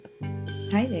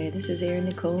Hi there, this is Erin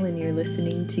Nicole, and you're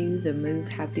listening to the Move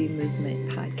Happy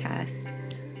Movement podcast.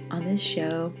 On this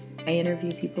show, I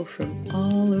interview people from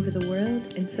all over the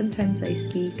world, and sometimes I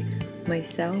speak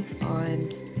myself on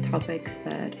topics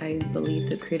that I believe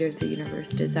the Creator of the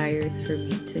universe desires for me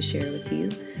to share with you,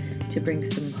 to bring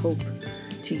some hope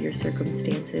to your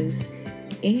circumstances.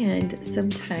 And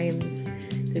sometimes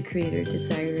the Creator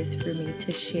desires for me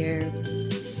to share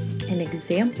an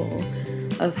example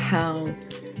of how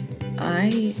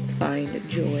I find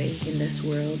joy in this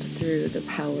world through the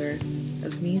power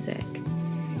of music.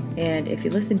 And if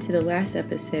you listen to the last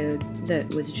episode that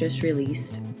was just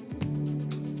released,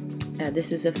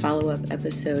 this is a follow-up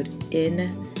episode in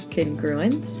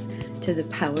congruence to the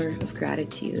power of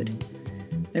gratitude.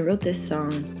 I wrote this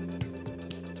song.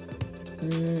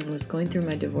 I was going through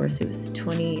my divorce. It was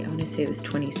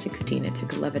 2016. It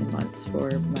took 11 months for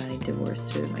my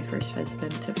divorce to my first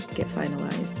husband to get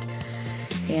finalized.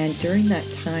 And during that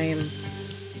time,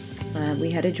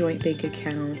 we had a joint bank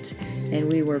account,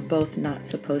 and we were both not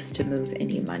supposed to move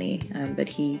any money, but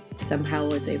he somehow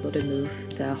was able to move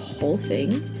the whole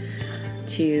thing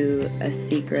to a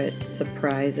secret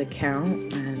surprise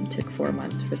account. Took 4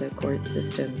 months for the court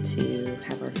system to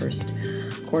have our first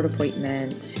court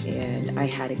appointment, and I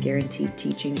had a guaranteed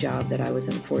teaching job that I was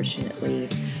unfortunately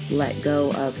let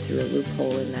go of through a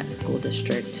loophole in that school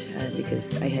district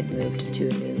because I had moved to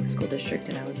a new school district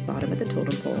and I was bottom of the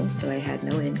totem pole, so I had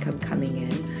no income coming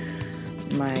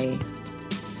in. My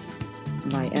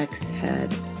ex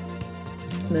had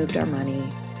moved our money,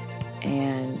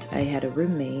 and I had a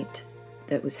roommate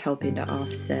that was helping to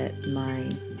offset my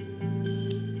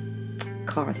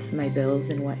costs, my bills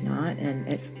and whatnot.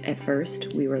 And at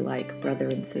first we were like brother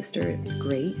and sister. It was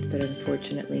great, but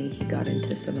unfortunately he got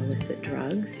into some illicit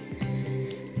drugs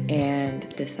and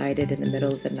decided in the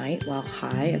middle of the night while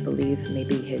high, I believe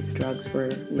maybe his drugs were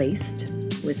laced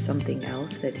with something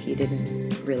else that he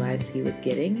didn't realize he was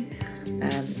getting.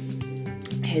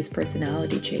 His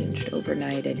personality changed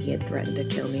overnight, and he had threatened to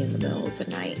kill me in the middle of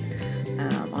the night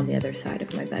on the other side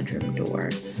of my bedroom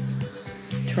door.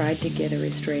 Tried to get a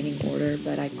restraining order,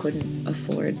 but I couldn't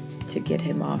afford to get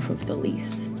him off of the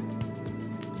lease,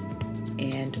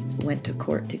 and went to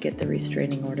court to get the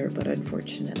restraining order, but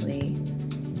unfortunately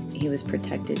he was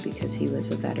protected because he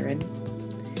was a veteran,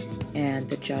 and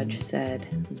the judge said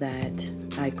that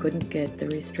I couldn't get the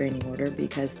restraining order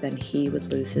because then he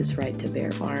would lose his right to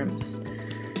bear arms.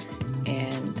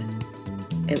 And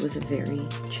it was a very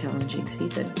challenging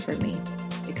season for me,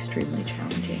 extremely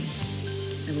challenging.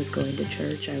 I was going to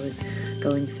church. I was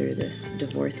going through this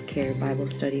divorce care Bible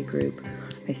study group.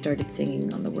 I started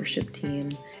singing on the worship team.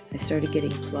 I started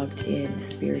getting plugged in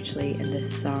spiritually, and this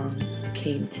song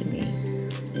came to me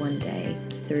one day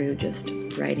through just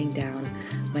writing down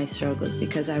my struggles,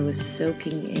 because I was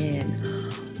soaking in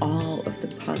all of the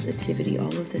positivity,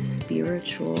 all of the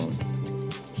spiritual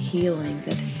healing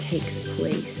that takes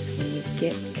place when you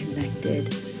get connected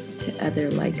to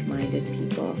other like-minded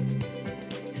people.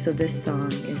 So this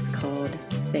song is called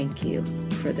Thank You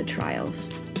for the Trials.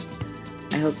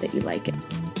 I hope that you like it.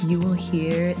 You will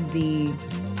hear the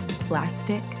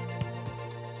plastic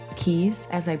keys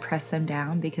as I press them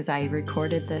down because I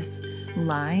recorded this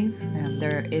live.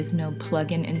 There is no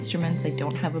plug-in instruments. I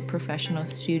don't have a professional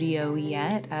studio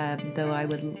yet, though I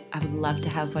would love to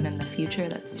have one in the future.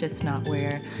 That's just not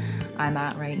where I'm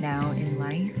at right now in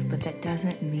life. But that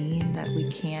doesn't mean that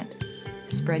we can't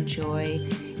spread joy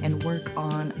and work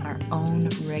on our own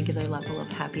regular level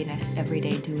of happiness every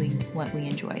day doing what we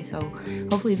enjoy. So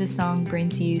hopefully this song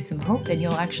brings you some hope, and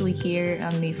you'll actually hear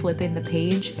me flipping the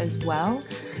page as well.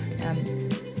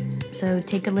 So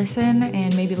take a listen,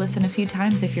 and maybe listen a few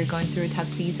times if you're going through a tough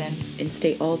season. And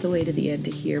stay all the way to the end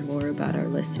to hear more about our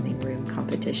listening room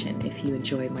competition if you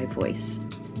enjoy my voice.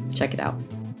 Check it out.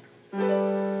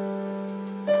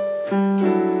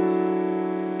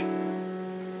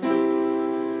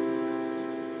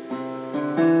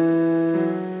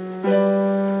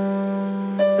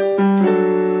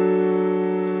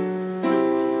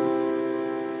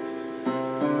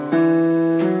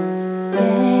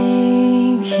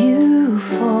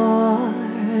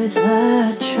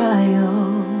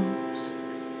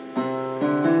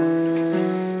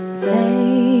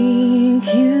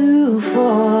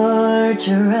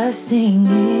 Trusting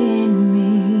in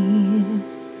me.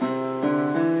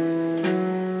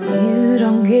 You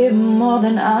don't give more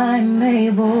than I'm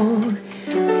able.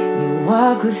 You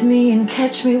walk with me and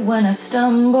catch me when I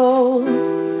stumble.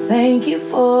 Thank you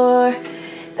for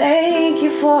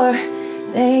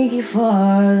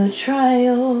the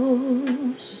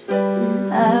trials.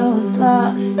 I was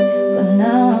lost, but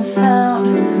now I'm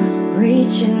found.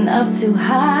 reaching up to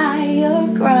higher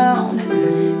ground.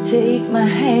 Take my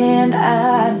hand,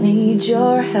 I need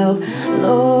your help.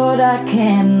 Lord, I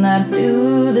cannot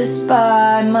do this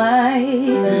by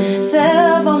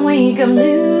myself. I'm weak, I'm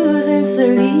losing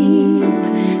sleep,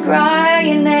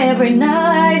 crying every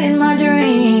night in my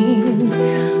dreams,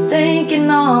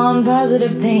 thinking on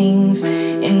positive things,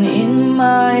 and in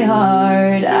my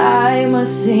heart I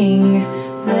must sing,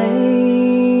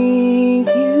 thank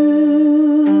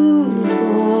you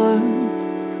for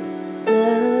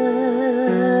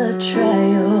the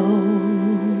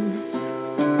trials.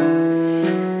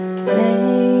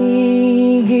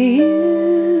 Thank you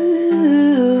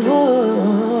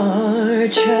for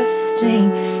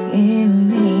trusting in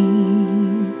me.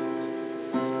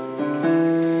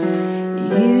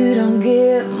 You don't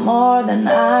get more than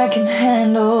I can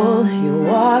handle. You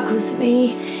walk with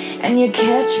me and you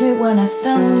catch me when I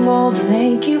stumble.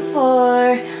 Thank you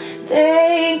for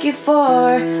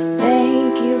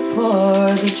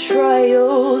the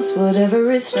trials.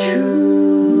 Whatever is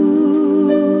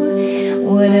true,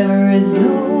 whatever is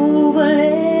noble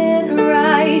and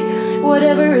right,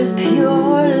 whatever is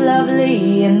pure,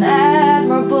 lovely and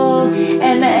admirable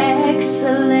and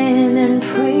excellent and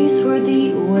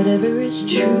praiseworthy, whatever is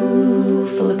true,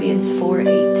 Philippians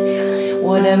 4:8,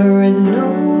 whatever is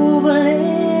noble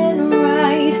and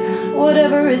right,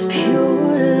 whatever is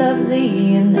pure,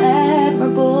 lovely and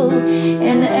admirable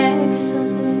and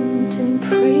excellent and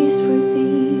praiseworthy.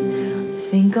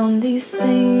 Think on these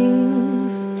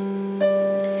things,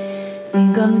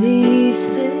 think on these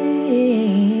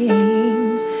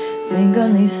things, think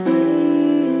on these things,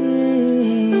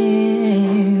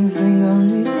 think on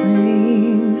these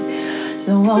things.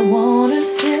 So I wanna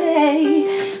say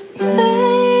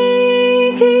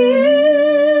thank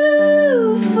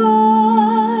you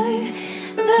for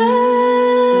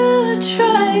the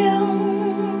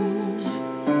trials.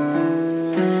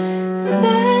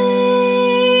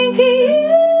 Thank you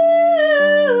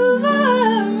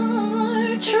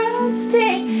for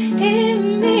trusting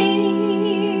in me.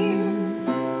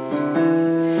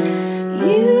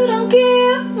 You don't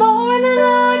give more than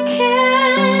I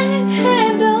can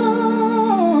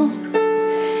handle,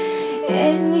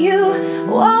 and you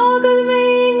walk with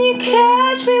me and you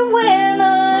catch me when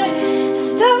I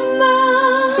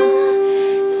stumble.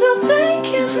 So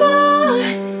thank you for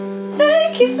the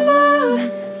trials.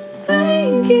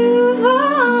 Thank you for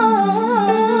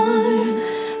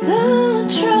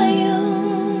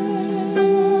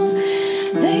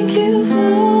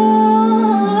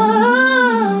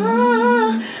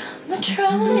the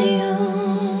trials.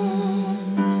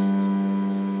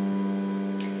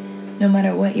 No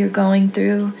matter what you're going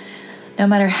through, no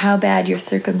matter how bad your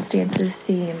circumstances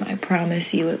seem, I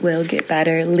promise you it will get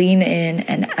better. Lean in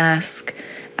and ask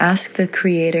the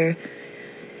Creator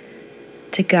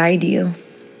to guide you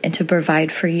and to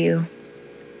provide for you.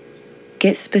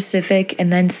 Get specific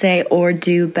and then say or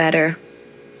do better.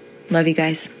 Love you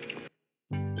guys.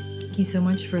 Thank you so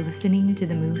much for listening to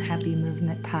the Move Happy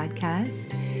Movement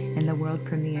podcast and the world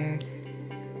premiere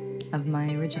of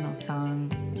my original song,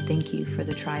 Thank You for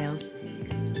the Trials.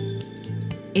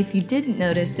 If you didn't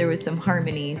notice, there was some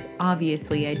harmonies.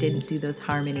 Obviously, I didn't do those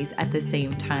harmonies at the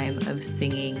same time of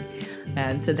singing.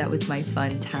 So that was my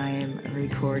fun time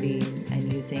recording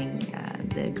and using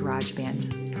the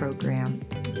GarageBand program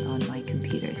on my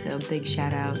computer. So big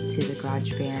shout out to the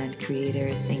GarageBand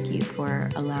creators. Thank you for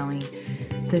allowing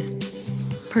this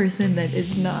person that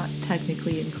is not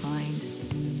technically inclined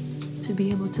to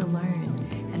be able to learn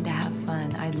and to have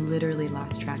fun. I literally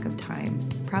lost track of time.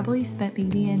 Probably spent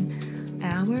maybe an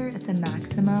hour at the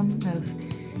maximum of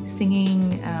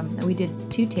singing. We did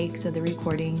 2 takes of the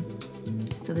recording,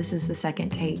 so this is the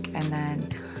second take, and then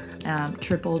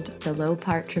tripled the low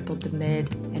part, tripled the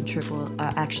mid, and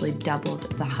actually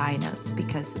doubled the high notes,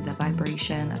 because the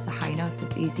vibration of the high notes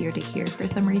is easier to hear for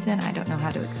some reason. I don't know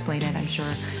how to explain it. I'm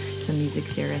sure some music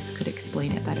theorists could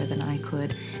explain it better than I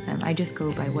could. I just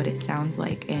go by what it sounds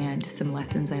like and some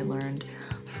lessons I learned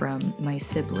from my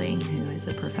sibling, who is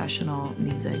a professional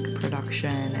music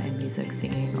production and music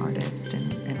singing artist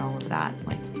and all of that.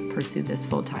 Like, pursue this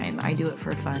full time. I do it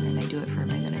for fun and I do it for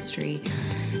my ministry.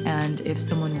 And if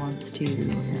someone wants to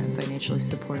financially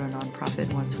support our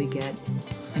nonprofit once we get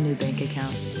a new bank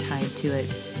account tied to it,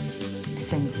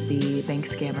 since the bank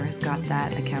scammers got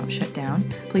that account shut down,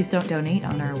 please don't donate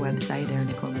on our website, Aaron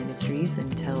Nicole Ministries,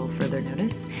 until further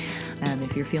notice.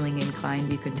 If you're feeling inclined,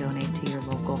 you can donate to your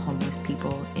local homeless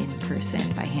people in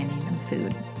person by handing them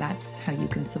food. That's how you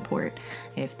can support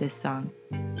if this song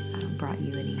brought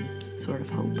you any sort of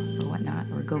hope or whatnot.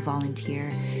 Or go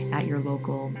volunteer at your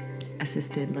local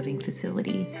assisted living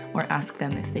facility, or ask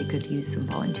them if they could use some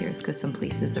volunteers, because some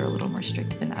places are a little more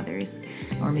strict than others,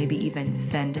 or maybe even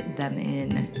send them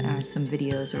in some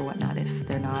videos or whatnot if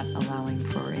they're not allowing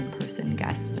for in-person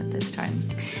guests at this time.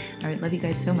 All right, love you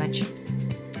guys so much.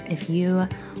 If you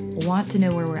want to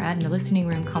know where we're at in the listening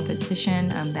room competition,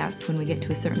 that's when we get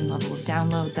to a certain level of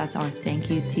downloads. That's our thank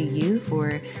you to you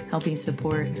for helping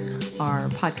support our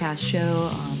podcast show,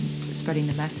 spreading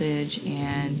the message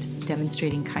and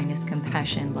demonstrating kindness,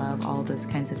 compassion, love, all those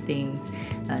kinds of things,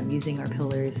 using our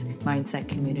pillars, mindset,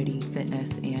 community,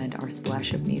 fitness, and our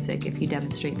splash of music. If you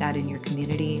demonstrate that in your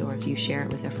community, or if you share it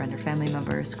with a friend or family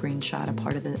member, screenshot a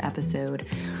part of the episode,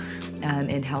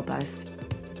 and help us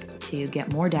to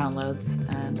get more downloads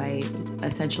by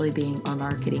essentially being our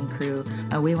marketing crew,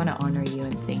 we want to honor you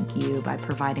and thank you by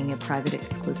providing a private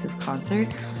exclusive concert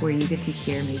where you get to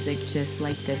hear music just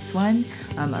like this one,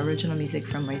 original music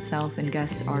from myself and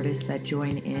guest artists that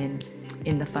join in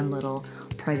the fun little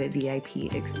private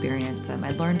VIP experience.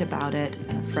 I learned about it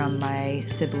from my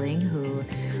sibling, who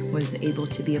was able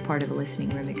to be a part of a listening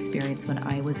room experience when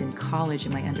I was in college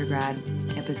in my undergrad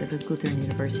at Pacific Lutheran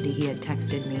University. He had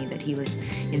texted me that he was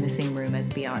in the same room as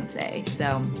Beyonce.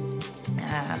 So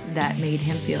that made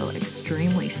him feel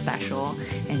extremely special,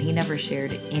 and he never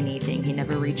shared anything. He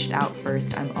never reached out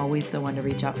first. I'm always the one to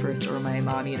reach out first, or my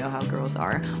mom, you know how girls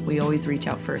are. We always reach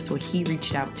out first. Well, he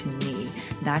reached out to me.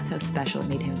 That's how special it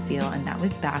made him feel, and that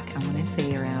was back, I want to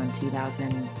say, around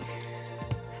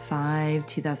 2005,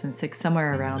 2006,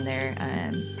 somewhere around there.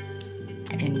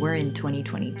 And we're in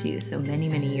 2022, so many,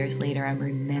 many years later, I'm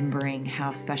remembering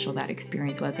how special that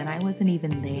experience was, and I wasn't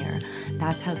even there.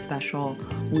 That's how special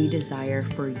we desire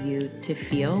for you to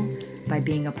feel by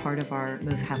being a part of our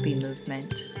Move Happy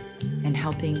movement and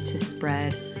helping to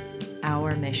spread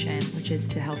our mission, which is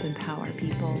to help empower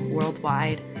people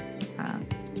worldwide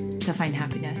to find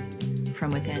happiness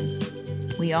from within.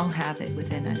 We all have it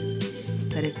within us,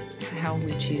 but it's how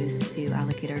we choose to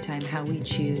allocate our time, how we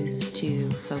choose to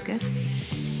focus.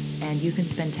 And you can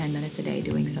spend 10 minutes a day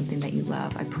doing something that you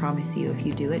love. I promise you, if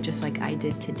you do it just like I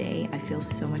did today, I feel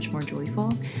so much more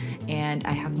joyful and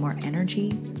I have more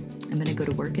energy. I'm going to go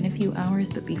to work in a few hours,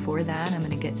 but before that, I'm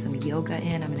going to get some yoga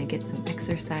in. I'm going to get some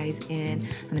exercise in.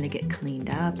 I'm going to get cleaned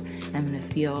up. I'm going to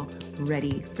feel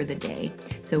ready for the day.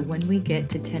 So when we get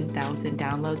to 10,000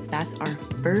 downloads, that's our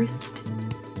first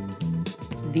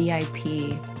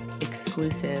VIP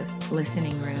exclusive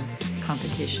listening room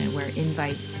competition where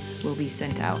invites will be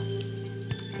sent out.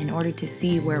 In order to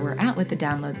see where we're at with the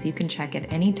downloads, you can check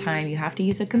at any time. You have to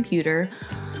use a computer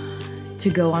to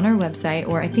go on our website,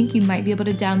 or I think you might be able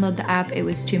to download the app. It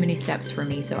was too many steps for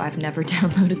me, so I've never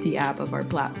downloaded the app of our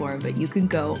platform, but you can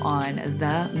go on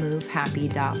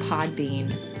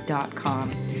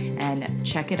themovehappy.podbean.com and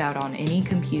check it out on any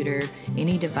computer,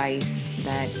 any device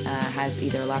that has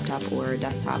either a laptop or a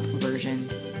desktop version,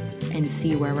 and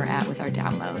see where we're at with our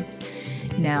downloads.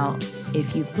 Now,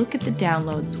 if you look at the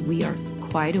downloads, we are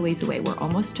quite a ways away. We're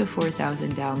almost to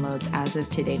 4,000 downloads as of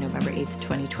today, November 8th,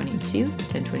 2022,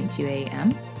 10:22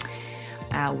 a.m.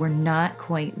 We're not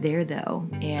quite there though,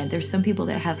 and there's some people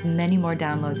that have many more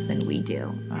downloads than we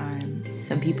do.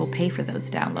 Some people pay for those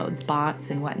downloads,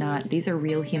 bots and whatnot. These are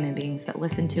real human beings that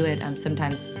listen to it.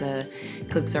 Sometimes the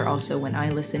clicks are also when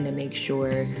I listen to make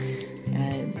sure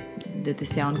that the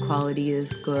sound quality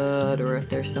is good, or if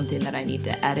there's something that I need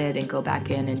to edit and go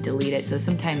back in and delete it. So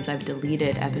sometimes I've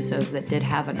deleted episodes that did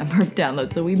have a number of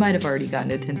downloads, so we might have already gotten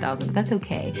to 10,000, but that's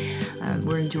okay.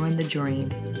 We're enjoying the journey.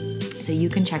 So you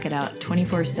can check it out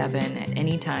 24/7 at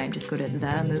any time. Just go to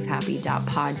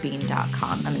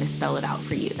themovehappy.podbean.com. I'm going to spell it out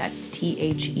for you. That's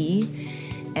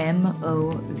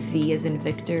THEMOV as in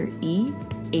Victor,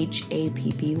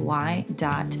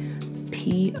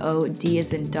 EHAPPY.POD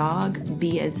as in dog,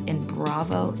 B as in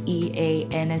Bravo,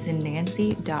 EAN as in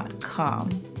Nancy.com.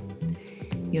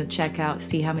 You'll check out,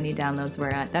 see how many downloads we're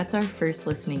at. That's our first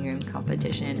listening room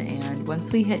competition. And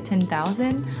once we hit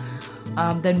 10,000,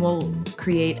 then we'll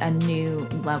create a new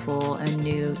level, a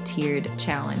new tiered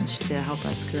challenge to help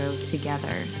us grow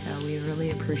together. So we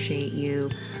really appreciate you.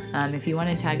 If you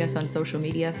want to tag us on social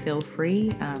media, feel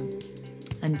free.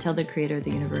 Until the creator of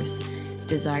the universe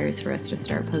desires for us to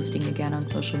start posting again on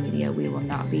social media, we will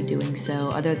not be doing so,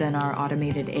 other than our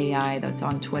automated AI that's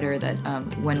on Twitter that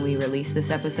when we release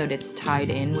this episode, it's tied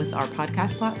in with our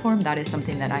podcast platform. That is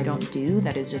something that I don't do.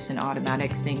 That is just an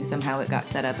automatic thing. Somehow it got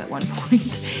set up at one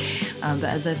point. But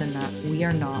other than that, we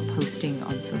are not posting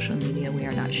on social media. We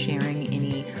are not sharing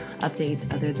any updates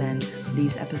other than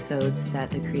these episodes that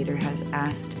the creator has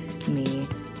asked me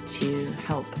to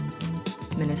help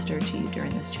minister to you during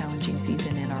this challenging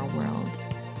season in our world.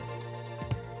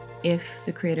 If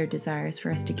the Creator desires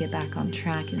for us to get back on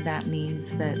track, that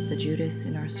means that the Judas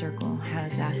in our circle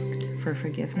has asked for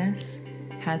forgiveness,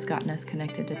 has gotten us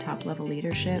connected to top level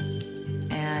leadership,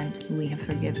 and we have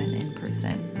forgiven in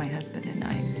person, my husband and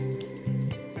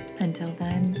I. Until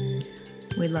then,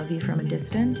 we love you from a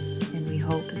distance, and we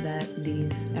hope that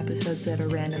these episodes that are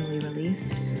randomly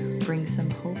released bring some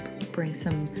hope, bring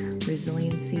some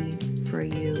resiliency for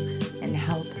you, and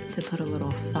help to put a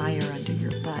little fire under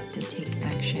your butt to take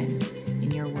action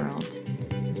in your world.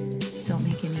 Don't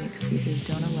make any excuses.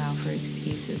 Don't allow for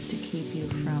excuses to keep you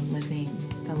from living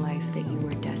the life that you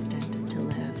were destined to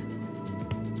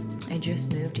live. I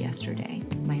just moved yesterday,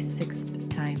 my 6th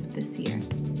time this year.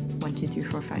 1, 2, 3,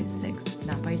 4, 5, 6.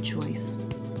 Not by choice,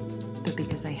 but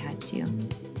because I had to.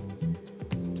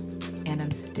 And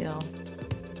I'm still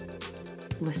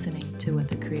listening to what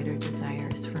the Creator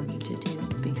desires for me to do,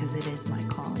 because it is my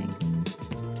calling.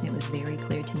 It was very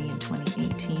clear to me in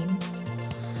 2018.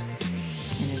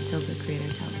 And until the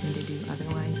Creator tells me to do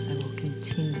otherwise, I will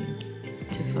continue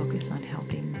to focus on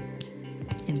helping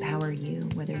empower you,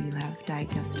 whether you have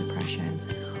diagnosed depression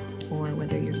or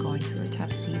whether you're going through a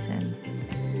tough season.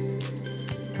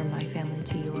 From my family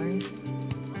to yours,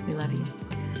 we love you.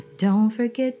 Don't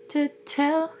forget to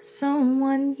tell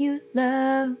someone you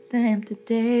love them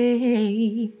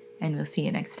today. And we'll see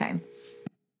you next time.